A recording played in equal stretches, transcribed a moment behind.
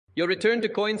Your return to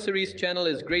Coin Series channel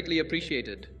is greatly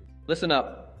appreciated. Listen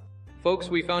up. Folks,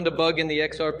 we found a bug in the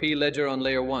XRP ledger on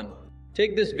layer 1.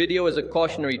 Take this video as a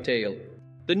cautionary tale.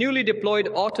 The newly deployed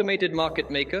automated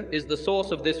market maker is the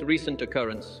source of this recent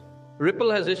occurrence. Ripple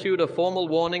has issued a formal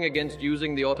warning against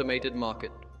using the automated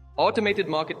market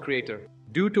creator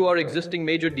due to our existing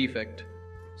major defect,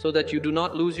 so that you do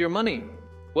not lose your money.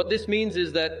 What this means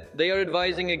is that they are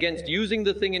advising against using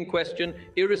the thing in question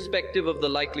irrespective of the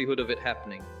likelihood of it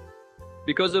happening.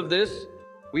 Because of this,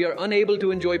 we are unable to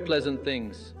enjoy pleasant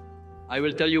things. I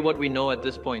will tell you what we know at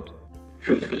this point.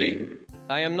 Truthfully,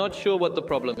 I am not sure what the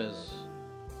problem is.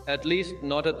 At least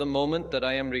not at the moment that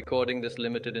I am recording this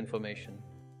limited information.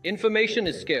 Information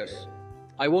is scarce.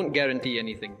 I won't guarantee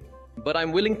anything, but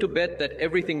I'm willing to bet that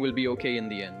everything will be okay in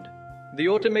the end. The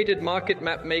automated market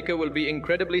map maker will be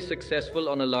incredibly successful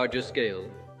on a larger scale.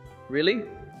 Really?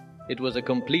 It was a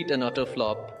complete and utter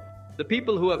flop. The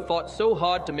people who have fought so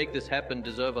hard to make this happen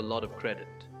deserve a lot of credit.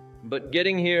 But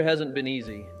getting here hasn't been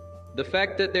easy. The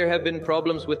fact that there have been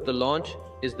problems with the launch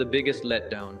is the biggest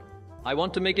letdown. I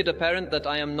want to make it apparent that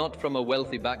I am not from a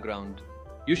wealthy background.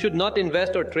 You should not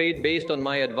invest or trade based on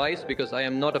my advice because I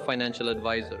am not a financial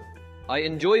advisor. I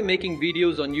enjoy making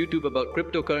videos on YouTube about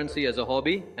cryptocurrency as a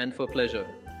hobby and for pleasure.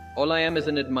 All I am is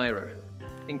an admirer.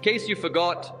 In case you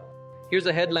forgot, here's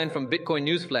a headline from Bitcoin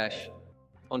Newsflash.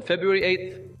 On February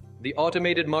 8th, the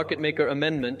automated market maker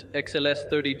amendment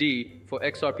XLS30D for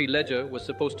XRP Ledger was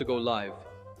supposed to go live.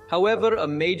 However, a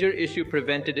major issue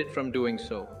prevented it from doing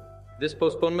so. This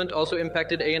postponement also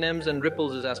impacted A&M's and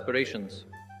Ripple's aspirations.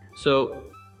 So,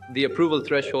 the approval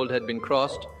threshold had been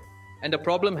crossed, and a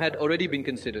problem had already been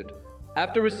considered.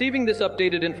 After receiving this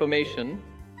updated information,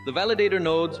 the validator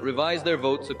nodes revised their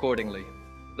votes accordingly.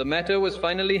 The matter was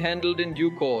finally handled in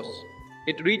due course.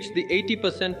 It reached the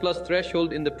 80% plus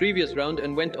threshold in the previous round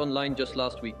and went online just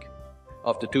last week,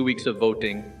 after 2 weeks of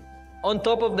voting. On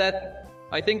top of that,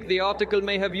 I think the article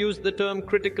may have used the term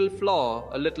critical flaw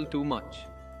a little too much.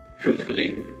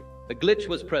 truthfully, A glitch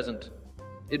was present.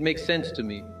 It makes sense to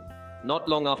me. Not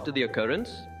long after the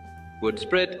occurrence, word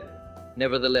spread.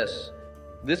 Nevertheless,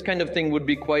 this kind of thing would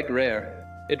be quite rare.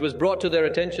 It was brought to their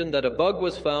attention that a bug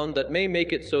was found that may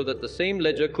make it so that the same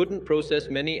ledger couldn't process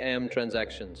many AM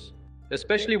transactions,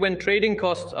 especially when trading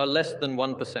costs are less than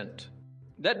 1%.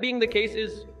 That being the case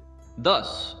is,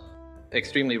 thus,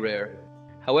 extremely rare.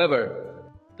 However,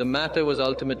 the matter was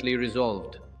ultimately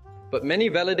resolved. But many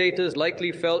validators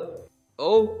likely felt,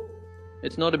 oh,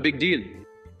 it's not a big deal,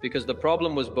 because the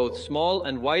problem was both small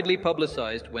and widely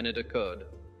publicized when it occurred.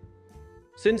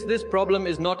 Since this problem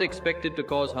is not expected to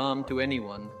cause harm to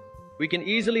anyone, we can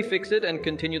easily fix it and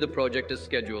continue the project as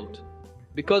scheduled.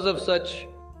 Because of such,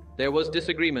 there was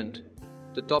disagreement.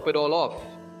 To top it all off,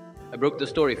 I broke the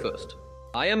story first.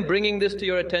 I am bringing this to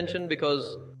your attention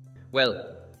because,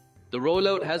 well, the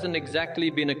rollout hasn't exactly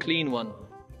been a clean one.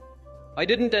 I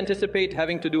didn't anticipate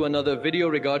having to do another video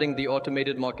regarding the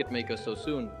automated market maker so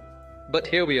soon. But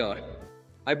here we are.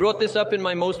 I brought this up in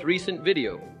my most recent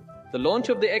video. The launch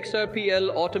of the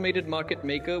Xrpl automated market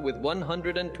maker with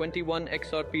 121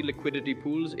 XRP liquidity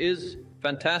pools is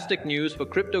fantastic news for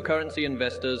cryptocurrency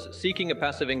investors seeking a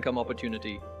passive income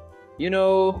opportunity. You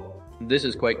know, this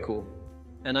is quite cool.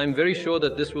 And I'm very sure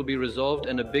that this will be resolved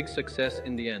and a big success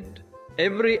in the end.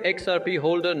 Every XRP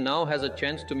holder now has a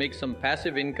chance to make some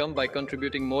passive income by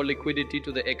contributing more liquidity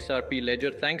to the XRP ledger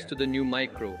thanks to the new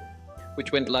micro,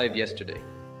 which went live yesterday.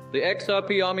 The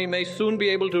Xrpl army may soon be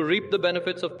able to reap the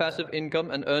benefits of passive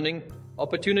income and earning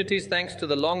opportunities thanks to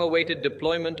the long-awaited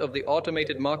deployment of the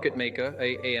automated market maker,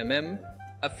 AMM,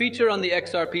 a feature on the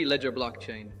XRP ledger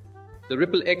blockchain. The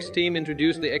Ripple X team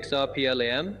introduced the Xrpl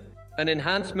Amm, an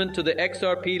enhancement to the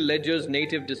XRP ledger's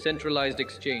native decentralized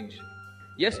exchange.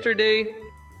 Yesterday,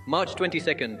 March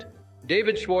 22nd,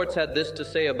 David Schwartz had this to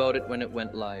say about it when it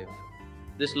went live.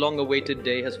 This long-awaited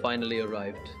day has finally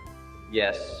arrived.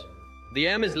 Yes. The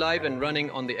Amm is live and running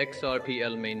on the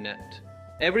Xrpl mainnet.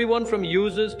 Everyone from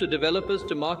users to developers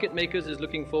to market makers is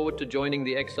looking forward to joining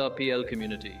the Xrpl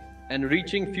community and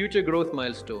reaching future growth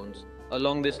milestones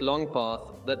along this long path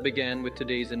that began with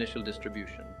today's initial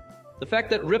distribution. The fact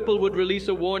that Ripple would release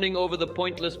a warning over the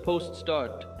pointless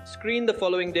post-start screen the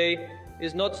following day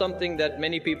is not something that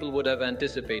many people would have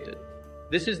anticipated.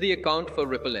 This is the account for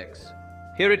Ripple X.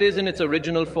 Here it is in its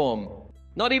original form.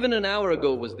 Not even an hour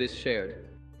ago was this shared.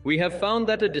 We have found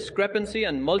that a discrepancy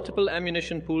and multiple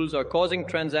ammunition pools are causing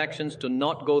transactions to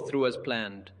not go through as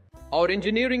planned. Our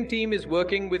engineering team is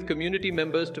working with community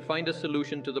members to find a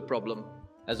solution to the problem.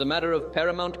 As a matter of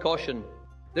paramount caution,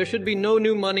 there should be no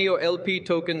new money or LP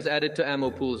tokens added to ammo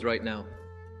pools right now.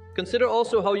 Consider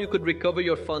also how you could recover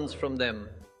your funds from them.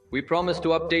 We promise to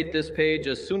update this page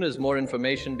as soon as more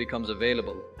information becomes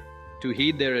available. To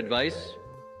heed their advice,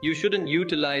 you shouldn't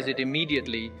utilize it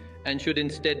immediately and should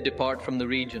instead depart from the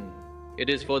region. It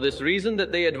is for this reason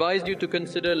that they advised you to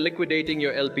consider liquidating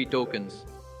your LP tokens.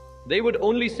 They would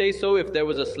only say so if there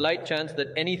was a slight chance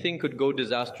that anything could go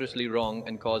disastrously wrong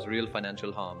and cause real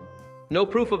financial harm. No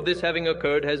proof of this having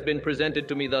occurred has been presented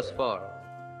to me thus far.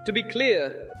 To be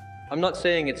clear, I'm not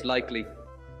saying it's likely.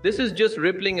 This is just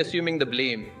Rippling assuming the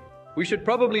blame. We should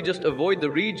probably just avoid the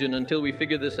region until we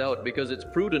figure this out because it's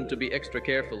prudent to be extra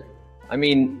careful. I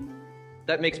mean,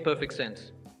 that makes perfect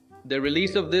sense. The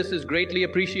release of this is greatly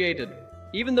appreciated.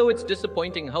 Even though it's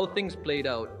disappointing how things played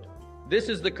out, this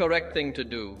is the correct thing to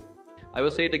do. I will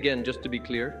say it again just to be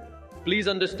clear. Please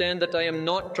understand that I am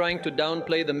not trying to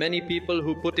downplay the many people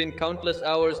who put in countless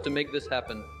hours to make this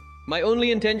happen. My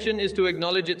only intention is to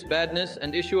acknowledge its badness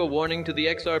and issue a warning to the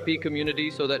XRP community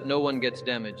so that no one gets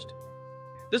damaged.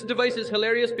 This device is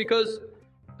hilarious because,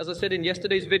 as I said in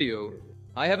yesterday's video,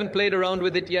 I haven't played around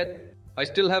with it yet. I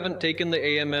still haven't taken the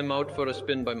AMM out for a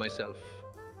spin by myself.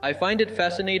 I find it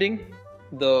fascinating,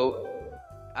 though,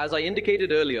 as I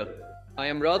indicated earlier, I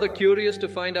am rather curious to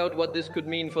find out what this could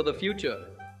mean for the future.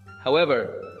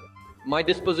 However, my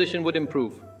disposition would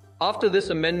improve. After this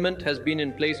amendment has been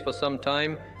in place for some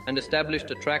time and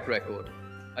established a track record,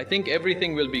 I think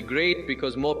everything will be great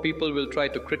because more people will try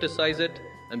to criticize it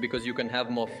and because you can have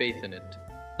more faith in it.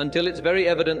 Until it's very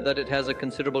evident that it has a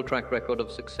considerable track record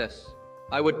of success,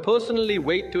 I would personally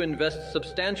wait to invest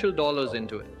substantial dollars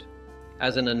into it.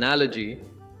 As an analogy,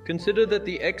 consider that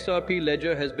the XRP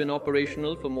ledger has been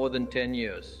operational for more than 10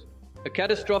 years. A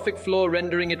catastrophic flaw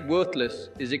rendering it worthless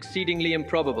is exceedingly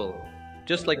improbable.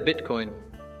 Just like Bitcoin,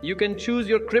 you can choose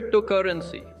your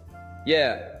cryptocurrency.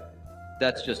 Yeah,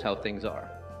 that's just how things are.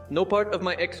 No part of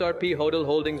my XRP HODL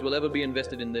holdings will ever be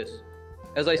invested in this,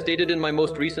 as I stated in my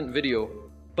most recent video.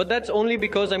 But that's only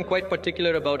because I'm quite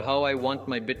particular about how I want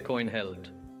my Bitcoin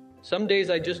held. Some days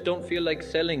I just don't feel like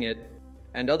selling it,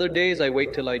 and other days I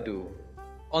wait till I do.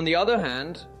 On the other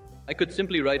hand, I could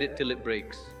simply ride it till it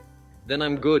breaks. Then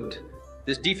I'm good,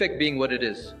 this defect being what it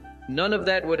is. None of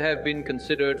that would have been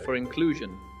considered for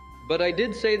inclusion. But I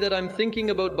did say that I'm thinking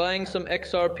about buying some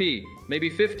XRP, maybe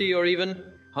 $50 or even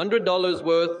 $100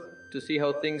 worth, to see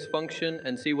how things function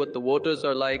and see what the waters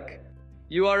are like.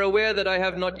 You are aware that I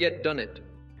have not yet done it.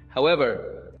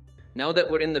 However, now that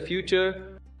we're in the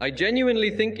future, I genuinely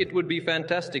think it would be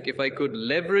fantastic if I could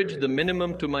leverage the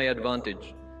minimum to my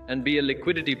advantage and be a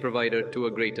liquidity provider to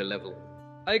a greater level.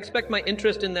 I expect my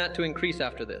interest in that to increase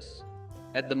after this.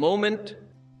 At the moment,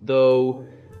 though,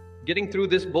 getting through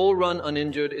this bull run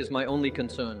uninjured is my only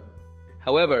concern.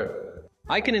 However,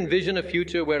 I can envision a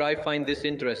future where I find this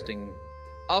interesting.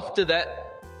 After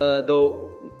that,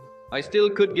 though, I still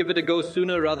could give it a go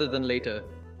sooner rather than later.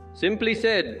 Simply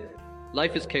said,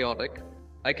 life is chaotic.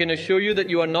 I can assure you that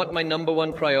you are not my number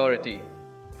one priority.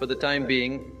 For the time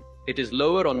being, it is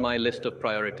lower on my list of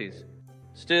priorities.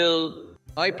 Still,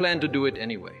 I plan to do it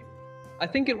anyway. I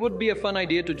think it would be a fun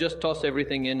idea to just toss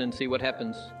everything in and see what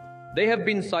happens. They have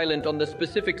been silent on the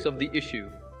specifics of the issue.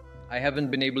 I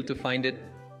haven't been able to find it,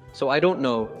 so I don't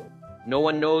know. No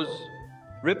one knows.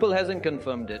 Ripple hasn't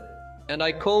confirmed it. And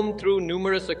I combed through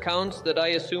numerous accounts that I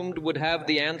assumed would have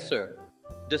the answer.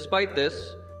 Despite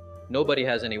this, nobody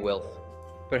has any wealth.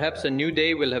 Perhaps a new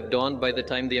day will have dawned by the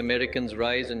time the Americans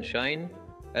rise and shine.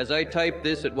 As I type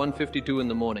this at 1:52 in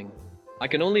the morning, I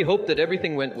can only hope that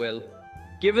everything went well.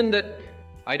 Given that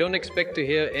I don't expect to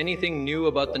hear anything new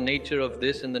about the nature of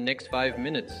this in the next 5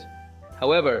 minutes.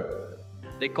 However,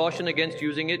 they caution against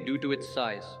using it due to its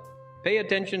size. Pay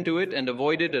attention to it and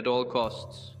avoid it at all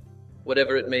costs.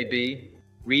 Whatever it may be,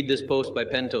 read this post by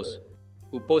Pentos,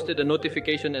 who posted a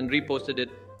notification and reposted it,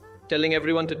 telling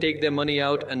everyone to take their money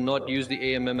out and not use the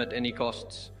AMM at any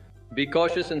costs. Be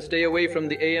cautious and stay away from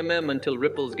the AMM until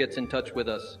Ripples gets in touch with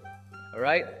us.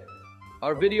 Alright?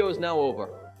 Our video is now over.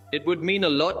 It would mean a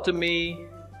lot to me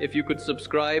if you could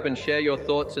subscribe and share your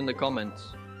thoughts in the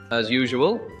comments. As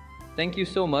usual, thank you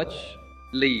so much.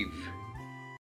 Leave.